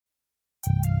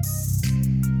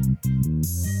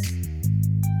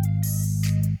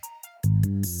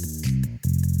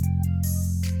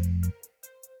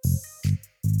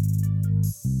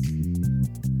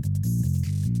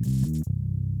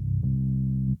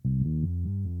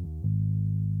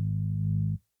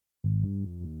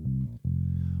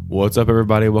What's up,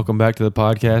 everybody? Welcome back to the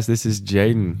podcast. This is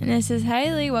Jaden. And this is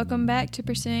Haley. Welcome back to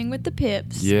Pursuing with the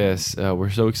Pips. Yes, we're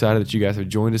so excited that you guys have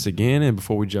joined us again. And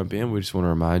before we jump in, we just want to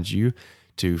remind you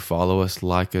to follow us,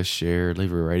 like us, share,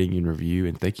 leave a rating and review.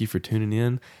 And thank you for tuning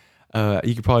in.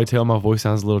 You can probably tell my voice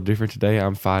sounds a little different today.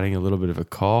 I'm fighting a little bit of a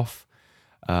cough.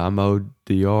 I mowed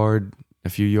the yard a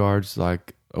few yards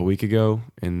like a week ago,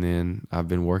 and then I've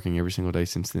been working every single day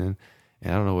since then.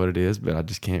 And I don't know what it is, but I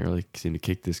just can't really seem to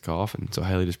kick this cough. And so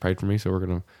Haley just prayed for me, so we're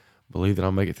going to believe that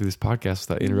I'll make it through this podcast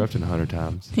without interrupting 100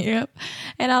 times. Yep.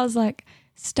 And I was like,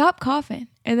 stop coughing.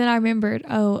 And then I remembered,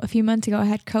 a few months ago I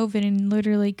had COVID and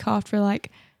literally coughed for like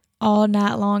all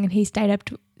night long, and he stayed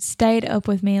up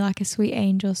with me like a sweet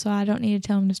angel, so I don't need to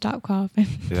tell him to stop coughing.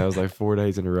 Yeah, that was like 4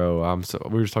 days in a row. We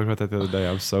were just talking about that the other day.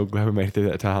 I'm so glad we made it through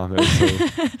that time.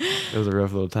 It was a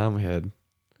rough little time we had.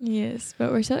 Yes,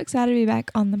 but we're so excited to be back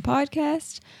on the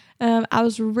podcast. I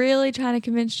was really trying to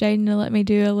convince Jaden to let me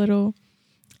do a little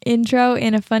intro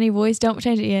in a funny voice. Don't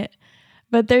change it yet.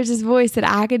 But there's this voice that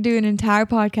I could do an entire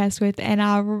podcast with, and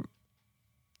I really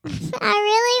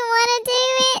want to do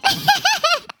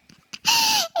it.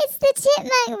 It's the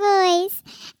chipmunk voice.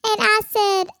 And I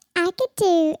said I could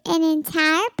do an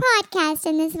entire podcast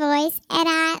in this voice, and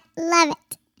I love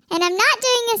it. And I'm not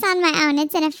doing this on my own.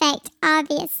 It's an effect,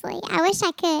 obviously. I wish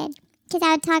I could, because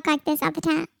I would talk like this all the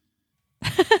time.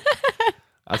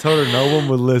 I told her no one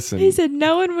would listen. He said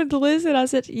no one would listen. I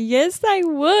said, yes, they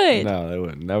would. No, they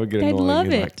wouldn't. That would get They'd annoying love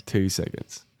in it. like 2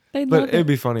 seconds. But It'd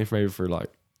be funny maybe for like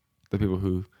the people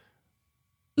who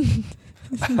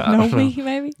know me,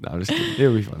 maybe. No, I'm just kidding. It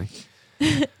would be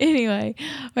funny. Anyway,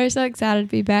 we're so excited to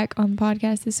be back on the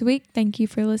podcast this week. Thank you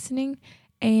for listening.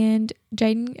 And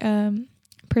Jaden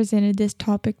presented this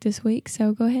topic this week,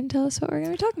 so go ahead and tell us what we're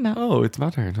going to be talking about. Oh, it's my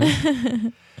turn, huh?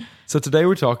 So today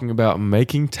we're talking about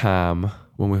making time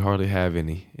when we hardly have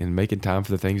any, and making time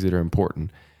for the things that are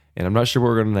important. And I'm not sure what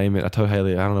we're going to name it. I told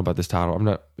Haley, I don't know about this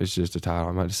title. It's just a title.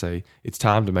 I'm not to say it's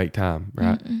time to make time,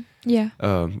 right? Mm-mm. Yeah.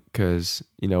 Because,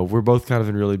 we're both kind of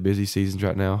in really busy seasons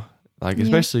right now. Like,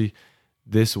 especially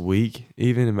this week,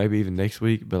 even, and maybe even next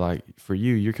week. But like for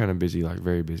you, you're kind of busy, like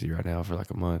very busy right now for like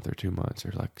a month or 2 months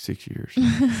or like 6 years.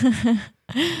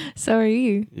 So are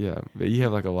you. Yeah, but you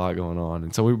have like a lot going on.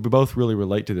 And so we both really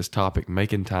relate to this topic,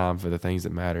 making time for the things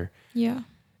that matter. Yeah.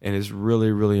 And it's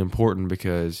really, really important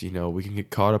because, we can get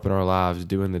caught up in our lives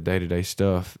doing the day-to-day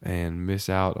stuff and miss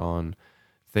out on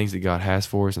things that God has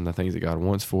for us and the things that God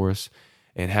wants for us,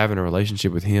 and having a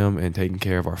relationship with Him and taking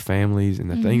care of our families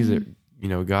and the things that,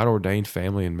 God ordained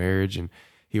family and marriage, and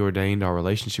He ordained our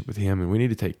relationship with Him, and we need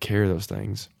to take care of those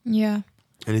things. Yeah.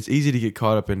 And it's easy to get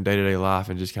caught up in day-to-day life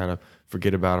and just kind of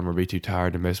forget about them or be too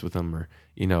tired to mess with them, or,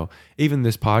 even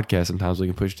this podcast, sometimes we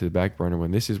can push it to the back burner when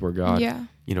this is where God, I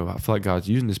feel like God's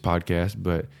using this podcast,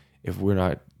 but if we're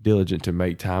not diligent to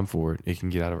make time for it, it can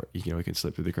get out of, it can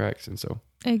slip through the cracks. And so.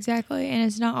 Exactly. And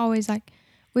it's not always like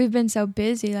we've been so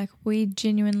busy, like we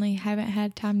genuinely haven't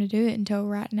had time to do it until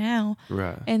right now.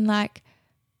 Right. And like,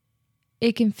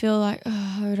 it can feel like,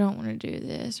 I don't want to do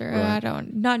this, or I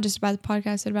don't, not just about the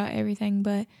podcast, but about everything,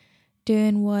 but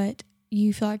doing what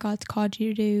you feel like God's called you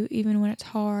to do, even when it's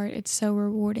hard, it's so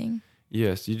rewarding.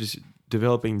 Yes, you just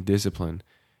developing discipline,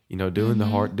 doing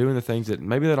doing the things that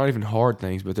maybe they're not even hard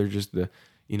things, but they're just the,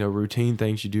 routine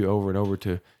things you do over and over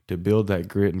to build that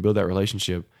grit and build that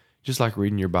relationship, just like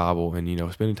reading your Bible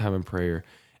and, spending time in prayer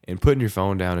and putting your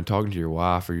phone down and talking to your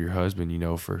wife or your husband,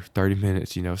 for 30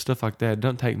 minutes, stuff like that. It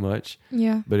doesn't take much.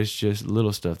 Yeah. But it's just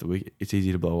little stuff that it's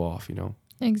easy to blow off,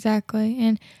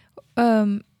 Exactly.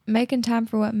 And making time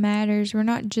for what matters. We're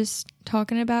not just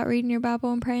talking about reading your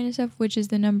Bible and praying and stuff, which is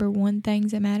the number one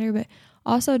things that matter, but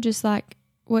also just like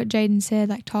what Jaden said,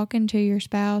 like talking to your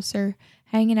spouse or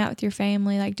hanging out with your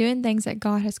family, like doing things that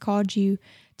God has called you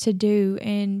to do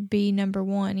and be number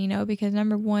one, because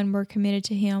number one, we're committed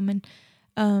to Him, and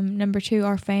number two,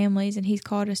 our families, and He's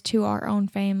called us to our own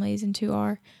families and to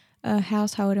our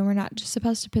household, and we're not just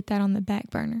supposed to put that on the back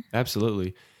burner.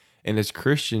 Absolutely. And as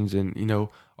Christians, and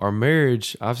our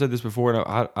marriage, I've said this before, and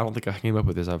I don't think I came up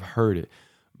with this, I've heard it,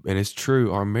 and it's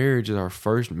true. Our marriage is our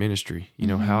first ministry.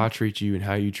 How I treat you and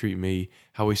how you treat me,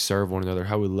 how we serve one another,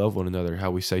 how we love one another, how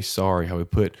we say sorry, how we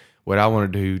put what I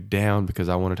want to do down because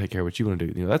I want to take care of what you want to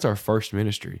do. That's our first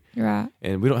ministry. Right.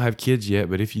 And we don't have kids yet,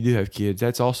 but if you do have kids,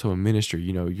 that's also a ministry.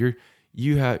 You're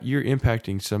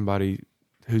impacting somebody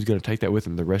who's going to take that with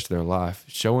them the rest of their life,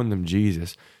 showing them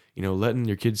Jesus, letting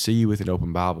your kids see you with an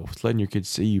open Bible, letting your kids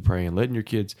see you praying, letting your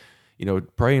kids,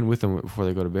 praying with them before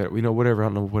they go to bed, whatever. I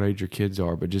don't know what age your kids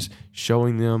are, but just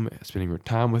showing them, spending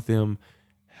time with them,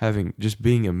 just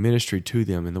being a ministry to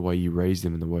them in the way you raise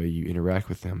them and the way you interact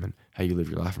with them and how you live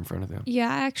your life in front of them.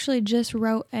 Yeah, I actually just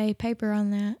wrote a paper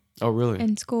on that. Oh, really?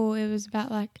 In school. It was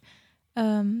about like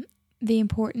the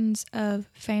importance of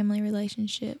family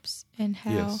relationships and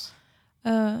how Yes.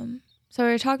 So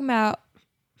we were talking about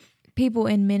people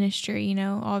in ministry, you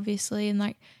know, obviously, and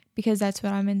like because that's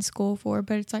what I'm in school for,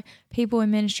 but it's like people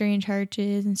in ministry and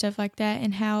churches and stuff like that,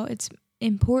 and how it's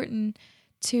important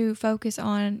to focus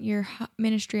on your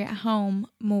ministry at home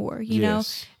more, you know.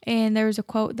 And there was a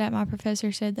quote that my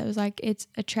professor said that was like, it's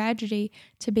a tragedy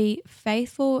to be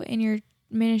faithful in your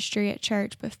ministry at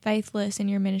church but faithless in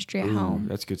your ministry at home.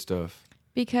 That's good stuff.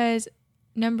 Because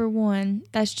number one,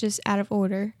 that's just out of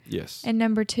order. Yes. And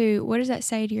number two, what does that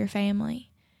say to your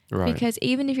family? Right. Because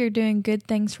even if you're doing good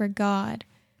things for God,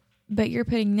 but you're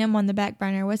putting them on the back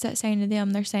burner, what's that saying to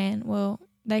them? They're saying, well,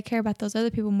 they care about those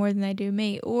other people more than they do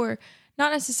me. Or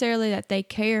not necessarily that they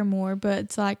care more, but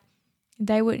it's like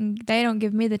they don't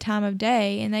give me the time of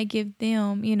day and they give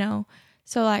them, you know.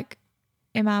 So like,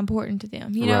 am I important to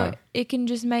them? You know, it can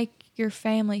just make your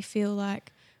family feel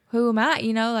like, who am I?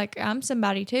 You know, like I'm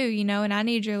somebody too, you know, and I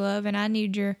need your love and I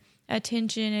need your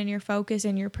attention and your focus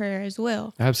and your prayer as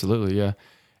well. Absolutely, yeah.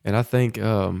 And I think,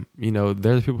 you know,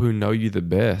 they're the people who know you the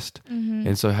best. Mm-hmm.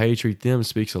 And so how you treat them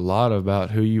speaks a lot about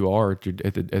who you are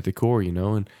at the core, you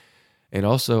know. And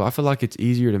also, I feel like it's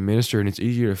easier to minister and it's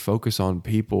easier to focus on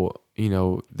people, you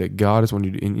know, that God is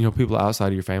wanting you to, and, you know, people outside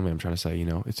of your family, I'm trying to say, you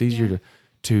know. It's easier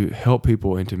to help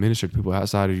people and to minister to people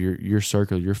outside of your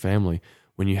circle, your family,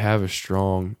 when you have a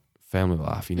strong family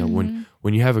life. You know,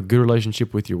 when you have a good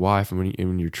relationship with your wife and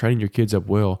when you're training your kids up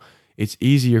well, it's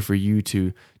easier for you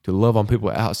to love on people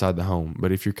outside the home.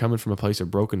 But if you're coming from a place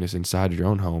of brokenness inside your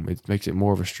own home, it makes it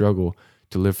more of a struggle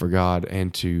to live for God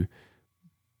and to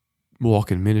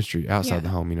walk in ministry outside the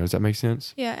home. You know, does that make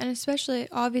sense? Yeah, and especially,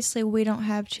 obviously, we don't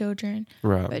have children.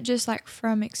 Right. But just like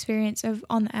from experience of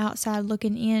on the outside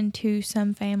looking into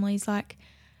some families, like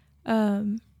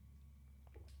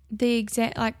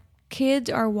like kids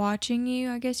are watching you,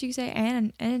 I guess you could say,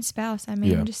 and spouse. I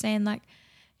mean, I'm just saying, like,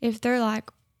 if they're like,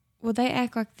 well, they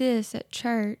act like this at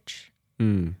church,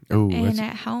 and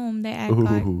at home they act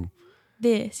like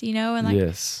this, you know, and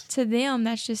like to them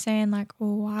that's just saying like,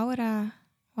 well, why would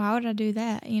I do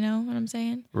that? You know what I'm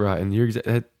saying? Right. And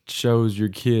that shows your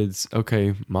kids,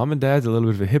 okay, mom and dad's a little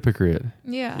bit of a hypocrite.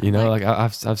 Yeah. You know, like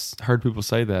I've heard people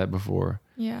say that before.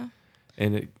 Yeah.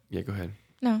 And go ahead.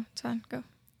 No, it's fine. Go.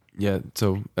 Yeah.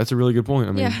 So that's a really good point.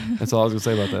 I mean, that's all I was going to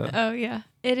say about that. Oh yeah,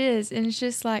 it is. And it's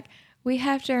just like, we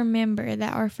have to remember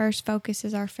that our first focus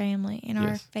is our family, and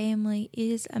our family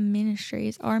is a ministry.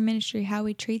 It's our ministry, how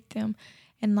we treat them.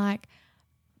 And like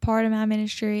part of my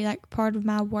ministry, like part of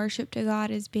my worship to God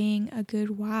is being a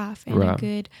good wife and a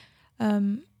good,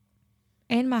 and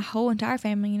my whole entire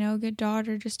family, you know, a good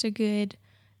daughter, just a good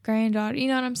granddaughter. You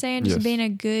know what I'm saying? Just being a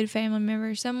good family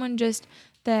member, someone just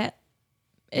that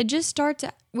it just starts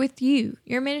with you.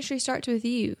 Your ministry starts with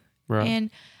you. Right. And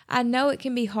I know it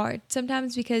can be hard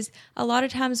sometimes because a lot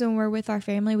of times when we're with our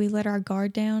family, we let our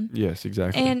guard down. Yes,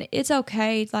 exactly. And it's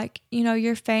okay. Like, you know,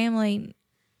 your family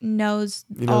knows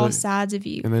all sides of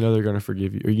you. And they know they're going to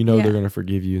forgive you. Or you know they're going to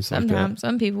forgive you. And stuff sometimes, like that.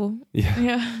 some people.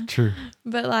 Yeah, true.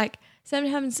 But like,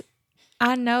 sometimes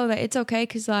I know that it's okay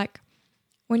because like,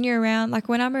 when you're around, like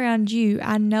when I'm around you,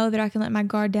 I know that I can let my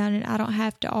guard down and I don't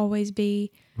have to always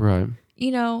be. Right. You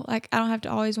know, like I don't have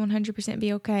to always 100%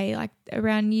 be okay. Like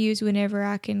around you is whenever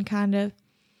I can kind of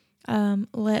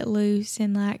let loose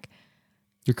and like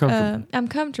you're comfortable. I'm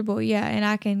comfortable, and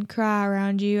I can cry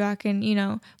around you. I can, you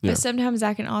know, but sometimes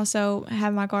I can also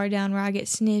have my guard down where I get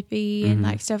snippy and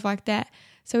like stuff like that.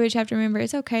 So we just have to remember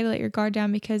it's okay to let your guard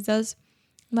down because those,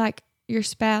 like your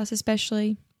spouse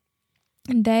especially,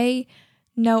 they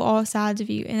know all sides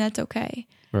of you and that's okay.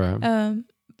 Right.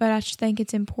 But I just think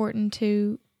it's important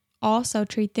to also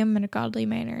treat them in a godly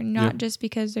manner, not just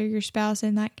because they're your spouse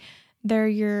and like they're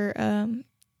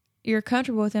you're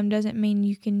comfortable with them doesn't mean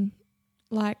you can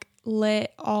like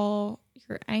let all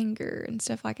your anger and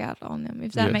stuff like out on them,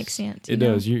 if that makes sense. It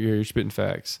does. You're spitting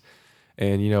facts.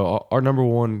 And, you know, our number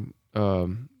one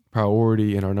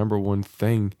priority and our number one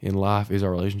thing in life is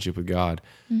our relationship with God.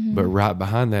 Mm-hmm. But right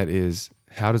behind that is,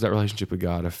 how does that relationship with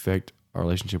God affect our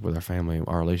relationship with our family,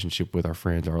 our relationship with our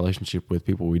friends, our relationship with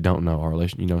people we don't know,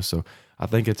 you know? So I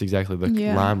think it's exactly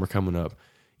the line we're coming up.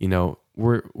 You know,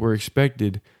 we're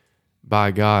expected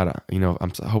by God, you know,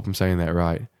 I hope I'm saying that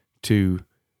right, to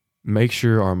make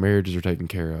sure our marriages are taken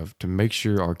care of, to make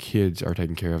sure our kids are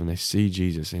taken care of and they see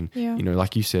Jesus. And, you know,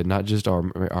 like you said, not just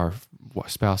our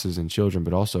spouses and children,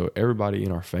 but also everybody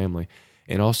in our family.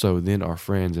 and also then our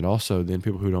friends, and also then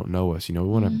people who don't know us. We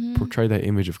want to portray that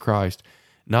image of Christ,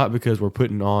 not because we're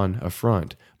putting on a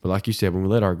front, but like you said, when we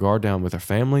let our guard down with our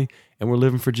family and we're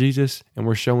living for Jesus and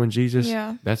we're showing Jesus,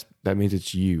 that means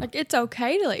it's you. Like, it's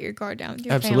okay to let your guard down with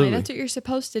your Absolutely. family. That's what you're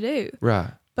supposed to do.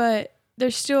 Right. But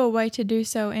there's still a way to do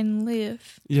so and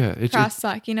live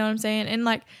Christ-like, you know what I'm saying? And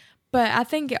but I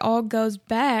think it all goes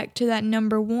back to that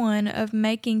number one of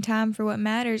making time for what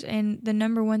matters. And the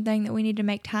number one thing that we need to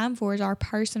make time for is our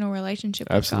personal relationship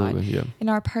with God. Yeah. And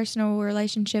our personal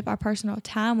relationship, our personal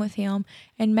time with Him,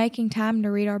 and making time to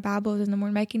read our Bibles in the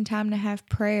morning, making time to have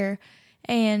prayer.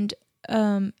 And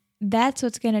that's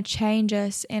what's going to change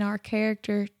us in our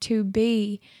character to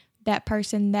be that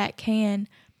person that can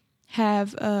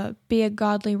have be a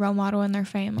godly role model in their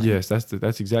family. Yes, that's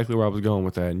exactly where I was going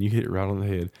with that, and you hit it right on the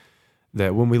head.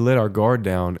 That when we let our guard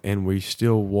down and we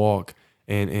still walk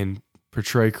and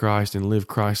portray Christ and live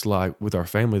Christ-like with our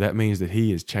family, that means that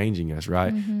He is changing us,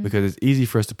 right? Mm-hmm. Because it's easy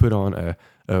for us to put on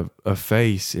a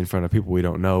face in front of people we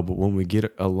don't know, but when we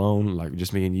get alone, like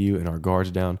just me and you, and our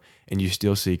guards down, and you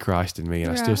still see Christ in me,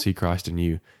 and I still see Christ in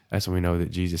you, that's when we know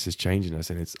that Jesus is changing us,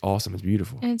 and it's awesome. It's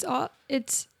beautiful. And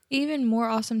it's even more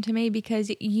awesome to me because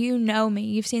you know me.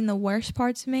 You've seen the worst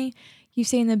parts of me. You've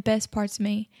seen the best parts of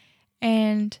me.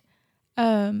 And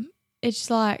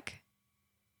it's like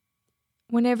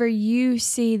whenever you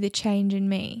see the change in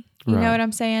me, you know what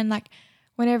I'm saying? Like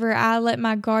whenever I let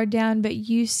my guard down, but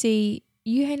you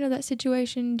handle that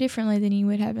situation differently than you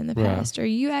would have in the past, or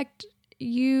you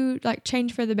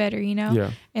change for the better,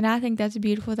 Yeah. And I think that's a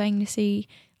beautiful thing to see,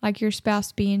 like your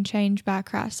spouse being changed by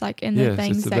Christ, like in the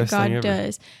things that God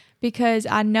does, because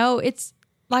I know it's,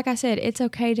 like I said, it's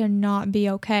okay to not be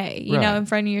okay, you know, in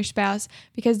front of your spouse,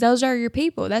 because those are your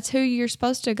people. That's who you're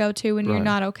supposed to go to when you're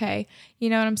not okay. You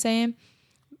know what I'm saying?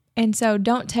 And so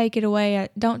don't take away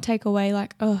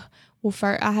like, oh, well,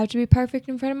 first I have to be perfect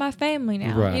in front of my family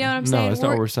now. Right. You know what I'm saying? No, that's not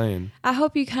what we're saying. I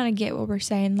hope you kind of get what we're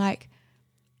saying. Like,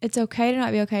 it's okay to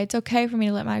not be okay. It's okay for me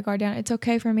to let my guard down. It's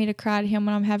okay for me to cry to Him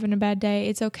when I'm having a bad day.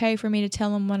 It's okay for me to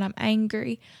tell Him when I'm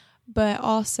angry. But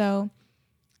also,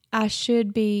 I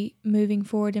should be moving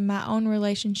forward in my own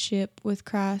relationship with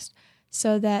Christ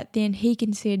so that then He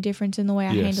can see a difference in the way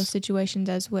I handle situations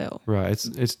as well. Right.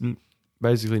 It's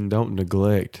basically don't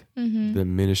neglect the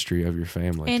ministry of your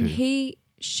family. And too. He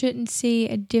shouldn't see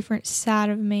a different side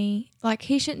of me. Like,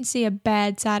 He shouldn't see a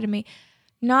bad side of me.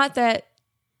 Not that,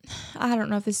 I don't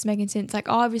know if this is making sense. Like,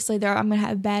 obviously I'm going to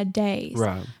have bad days.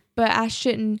 Right. But I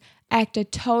shouldn't act a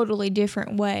totally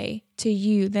different way to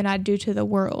you than I do to the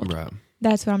world. Right.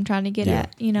 That's what I'm trying to get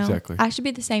at, Exactly. I should be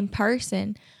the same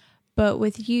person, but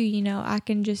with you, I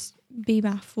can just be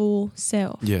my full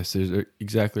self. Yes,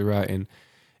 exactly right.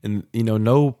 And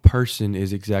no person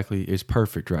is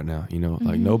perfect right now.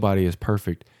 Like nobody is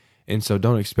perfect. And so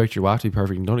don't expect your wife to be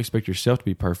perfect, and don't expect yourself to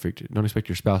be perfect. Don't expect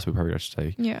your spouse to be perfect, I should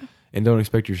say. Yeah. And don't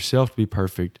expect yourself to be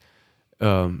perfect.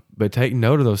 But take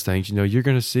note of those things. You're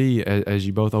going to see as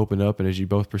you both open up and as you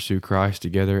both pursue Christ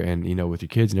together, and with your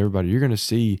kids and everybody, you're going to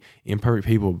see imperfect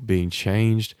people being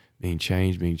changed. And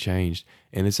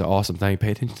it's an awesome thing.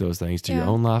 Pay attention to those things, to your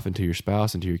own life and to your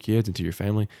spouse and to your kids and to your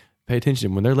family. Pay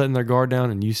attention when they're letting their guard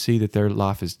down and you see that their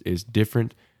life is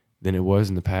different than it was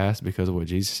in the past because of what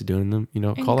Jesus is doing in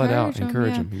them. Call that out,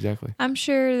 encourage them. Exactly. I'm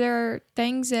sure there are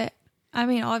things that,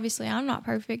 obviously I'm not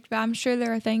perfect, but I'm sure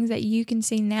there are things that you can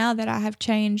see now that I have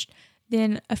changed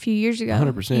than a few years ago.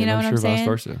 100%. You know what I'm saying? Vice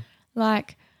versa.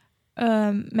 Like,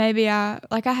 maybe I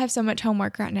have so much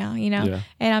homework right now, and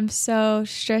I'm so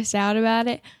stressed out about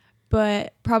it.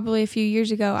 But probably a few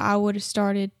years ago, I would have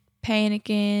started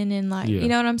panicking and you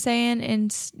know what I'm saying?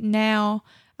 And now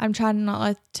I'm trying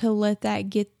not to let that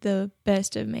get the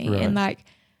best of me and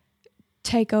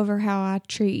take over how I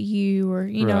treat you, or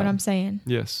you know what I'm saying?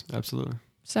 Yes, absolutely.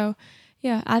 So,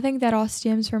 yeah, I think that all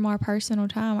stems from our personal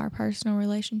time, our personal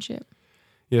relationship.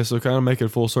 Yeah, so kind of making a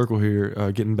full circle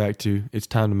here, getting back to it's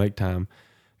time to make time.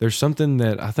 There's something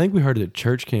that I think we heard at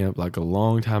church camp a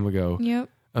long time ago. Yep.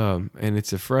 And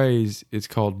it's a phrase, it's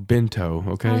called bento,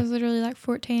 okay? I was literally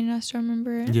 14 and I still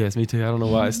remember it. Yes, me too. I don't know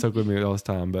why it stuck with me all this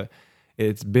time, but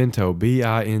it's bento,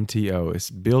 B-I-N-T-O. It's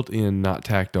built in, not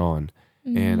tacked on.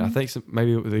 And I think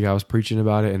maybe the guy was preaching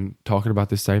about it and talking about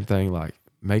the same thing, like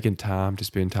making time to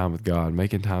spend time with God,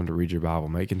 making time to read your Bible,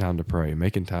 making time to pray,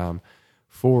 making time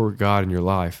for God in your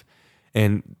life.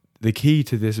 And the key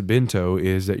to this bento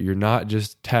is that you're not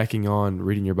just tacking on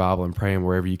reading your Bible and praying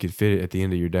wherever you can fit it at the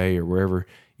end of your day or wherever,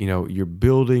 you're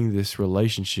building this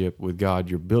relationship with God.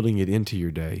 You're building it into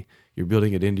your day. You're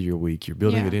building it into your week. You're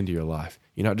building it into your life.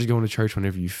 You're not just going to church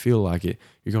whenever you feel like it.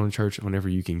 You're going to church whenever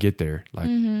you can get there. Like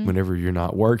whenever you're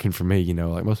not working, for me,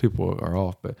 like most people are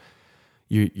off, but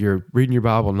you're reading your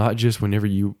Bible, not just whenever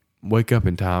you wake up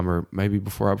in time or maybe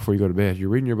before you go to bed. You're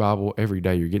reading your Bible every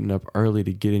day. You're getting up early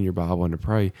to get in your Bible and to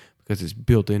pray because it's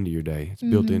built into your day. It's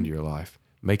built into your life,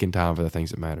 making time for the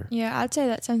things that matter. Yeah, I'd say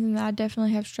that's something that I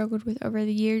definitely have struggled with over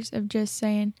the years of just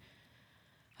saying,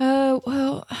 oh,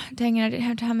 well, dang it, I didn't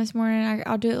have time this morning.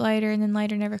 I'll do it later, and then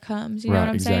later never comes. You know what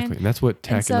I'm saying? Exactly. And that's what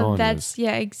tacking on is.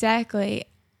 Yeah, exactly.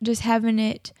 Just having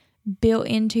it built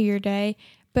into your day.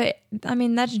 But, I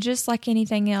mean, that's just like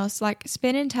anything else. Like,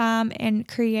 spending time and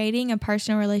creating a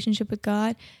personal relationship with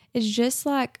God is just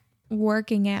like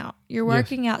working out. You're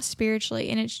working out spiritually,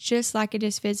 and it's just like it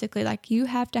is physically. Like, you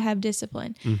have to have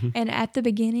discipline. And at the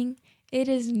beginning, it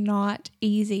is not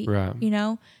easy.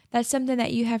 Right. That's something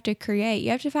that you have to create. You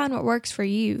have to find what works for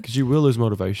you. Because you will lose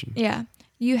motivation. Yeah.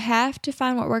 You have to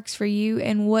find what works for you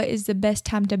and what is the best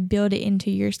time to build it into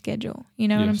your schedule. You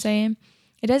know what I'm saying?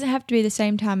 It doesn't have to be the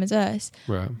same time as us.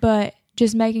 Right. But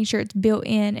just making sure it's built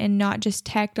in and not just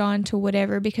tacked on to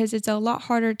whatever, because it's a lot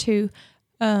harder to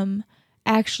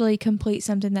actually complete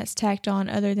something that's tacked on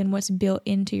other than what's built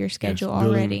into your schedule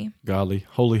already. Godly,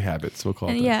 holy habits, we'll call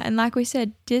it that. Yeah, and like we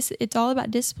said, it's all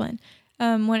about discipline.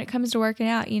 When it comes to working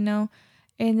out, and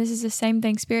this is the same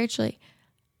thing spiritually.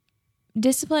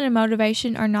 Discipline and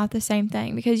motivation are not the same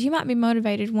thing, because you might be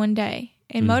motivated one day,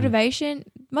 and motivation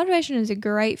is a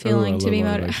great feeling to be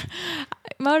motivated.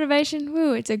 Motivation,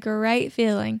 it's a great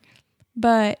feeling.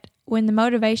 But when the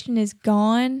motivation is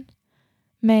gone,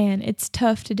 man, it's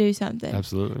tough to do something.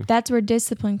 Absolutely. That's where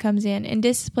discipline comes in. And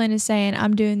discipline is saying,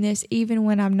 I'm doing this even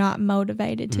when I'm not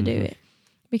motivated to do it.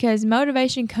 Because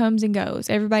motivation comes and goes.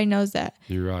 Everybody knows that.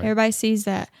 You're right. Everybody sees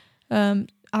that.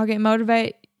 I'll get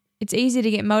motivated. It's easy to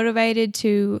get motivated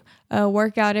to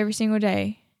work out every single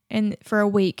day and for a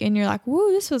week. And you're like,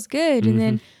 woo, this was good. And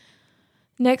then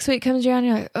next week comes around and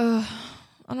you're like, oh,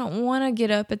 I don't want to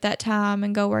get up at that time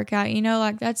and go work out.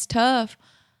 That's tough.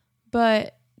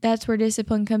 But that's where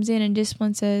discipline comes in. And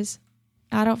discipline says,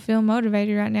 I don't feel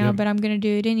motivated right now, but I'm going to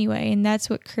do it anyway. And that's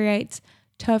what creates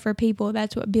tougher people.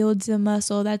 That's what builds the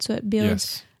muscle. That's what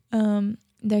builds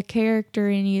the character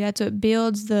in you. That's what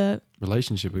builds the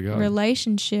relationship with God.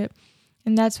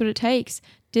 And that's what it takes.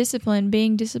 Discipline,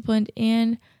 being disciplined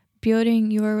in building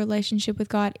your relationship with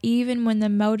God, even when the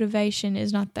motivation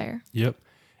is not there. Yep.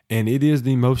 And it is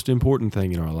the most important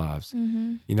thing in our lives.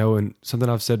 And something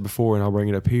I've said before, and I'll bring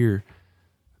it up here.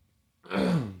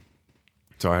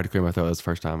 Sorry, I had to clear my throat. That's the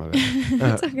first time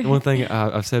I've okay. One thing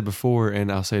I've said before,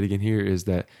 and I'll say it again here, is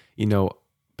that,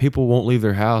 people won't leave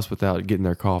their house without getting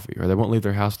their coffee, or they won't leave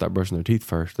their house without brushing their teeth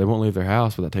first. They won't leave their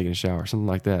house without taking a shower, something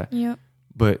like that. Yep.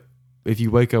 But if you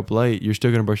wake up late, you're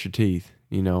still going to brush your teeth.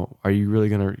 Are you really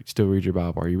going to still read your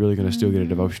Bible? Are you really going to still get a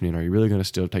devotion in? Are you really going to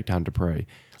still take time to pray?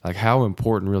 Like, how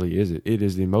important really is it? It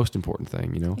is the most important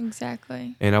thing,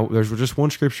 Exactly. And there's just one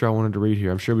scripture I wanted to read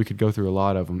here. I'm sure we could go through a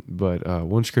lot of them, but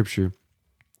one scripture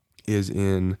is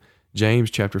in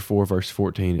James chapter 4, verse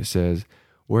 14. It says,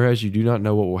 "Whereas you do not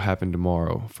know what will happen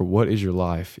tomorrow, for what is your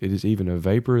life? It is even a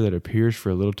vapor that appears for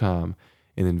a little time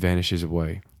and then vanishes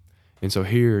away." And so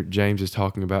here, James is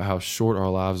talking about how short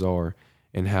our lives are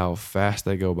and how fast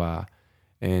they go by.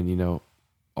 And,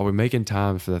 are we making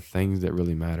time for the things that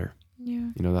really matter? Yeah.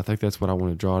 I think that's what I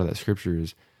want to draw to that scripture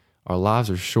is our lives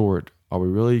are short. Are we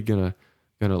really gonna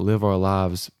live our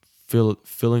lives,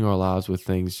 filling our lives with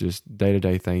things, just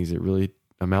day-to-day things that really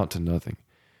amount to nothing?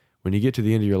 When you get to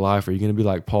the end of your life, are you going to be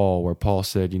like Paul, where Paul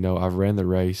said, I've ran the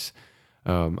race,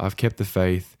 I've kept the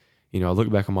faith, I look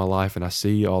back on my life and I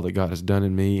see all that God has done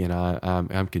in me, and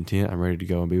I'm content, I'm ready to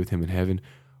go and be with him in heaven?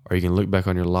 Or you can look back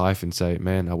on your life and say,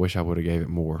 man, I wish I would have gave it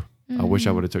more. I wish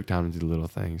I would have took time to do the little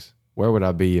things. Where would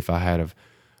I be if I had have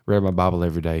read my Bible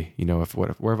every day? Where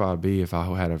would I be if I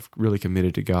had have really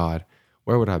committed to God?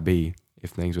 Where would I be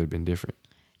if things would have been different?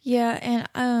 Yeah,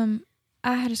 and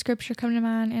I had a scripture come to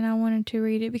mind, and I wanted to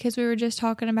read it because we were just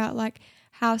talking about like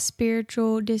how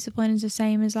spiritual discipline is the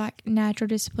same as like natural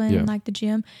discipline, like the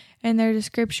gym. And there's a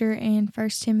scripture in 1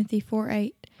 Timothy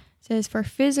 4:8 says, "For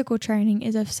physical training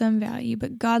is of some value,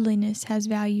 but godliness has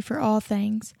value for all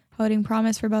things, holding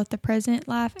promise for both the present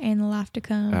life and the life to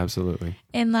come." Absolutely.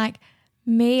 And like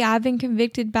me, I've been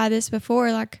convicted by this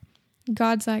before. Like,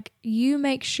 God's like, you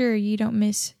make sure you don't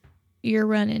miss your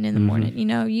running in the morning.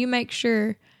 You make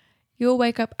sure you'll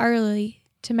wake up early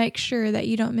to make sure that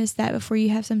you don't miss that before you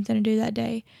have something to do that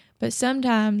day. But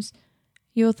sometimes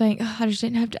you'll think, oh, I just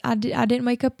didn't have to. I didn't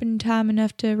wake up in time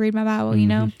enough to read my Bible. You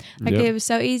know, like it was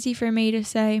so easy for me to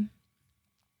say,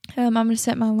 I'm going to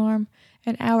set my alarm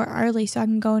an hour early so I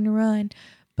can go and run.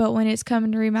 But when it's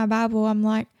coming to read my Bible, I'm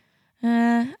like,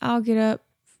 I'll get up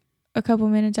a couple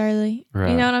minutes early.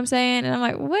 Right. You know what I'm saying? And I'm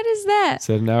like, what is that?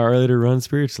 Set an hour early to run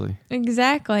spiritually.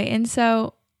 Exactly. And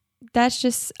so that's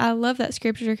just, I love that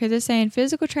scripture because it's saying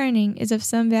physical training is of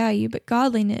some value, but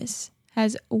godliness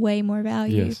has way more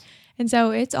value. Yes. And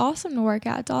so it's awesome to work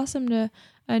out. It's awesome to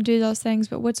do those things.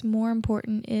 But what's more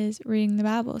important is reading the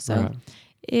Bible. So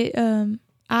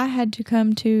I had to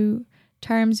come to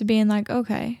terms of being like,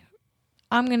 okay,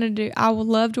 I would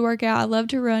love to work out. I love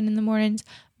to run in the mornings,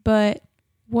 but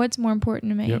what's more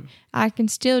important to me? Yep. I can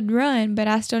still run, but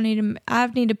I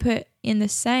need to put in the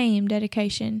same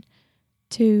dedication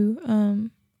to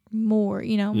more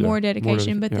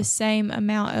dedication, but the same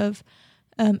amount of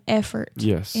effort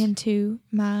into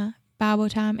my Bible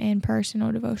time and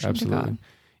personal devotion to God.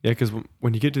 Yeah, because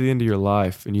when you get to the end of your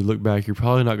life and you look back, you're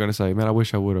probably not going to say, man, I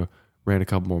wish I would have ran a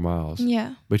couple more miles.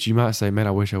 Yeah. But you might say, man,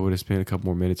 I wish I would have spent a couple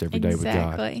more minutes every day with God.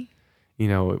 Exactly. You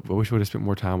know, I wish I would have spent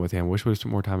more time with Him. I wish I would have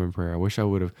spent more time in prayer. I wish I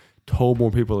would have told more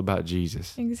people about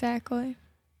Jesus. Exactly.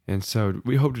 And so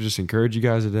we hope to just encourage you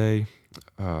guys today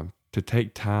to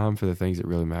take time for the things that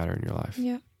really matter in your life.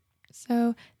 Yeah.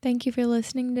 So thank you for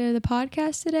listening to the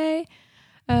podcast today.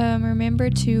 Remember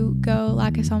to go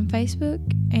like us on Facebook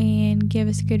and give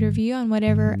us a good review on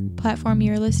whatever platform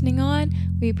you're listening on.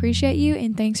 We appreciate you,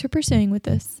 and thanks for pursuing with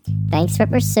us. Thanks for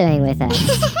pursuing with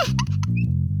us.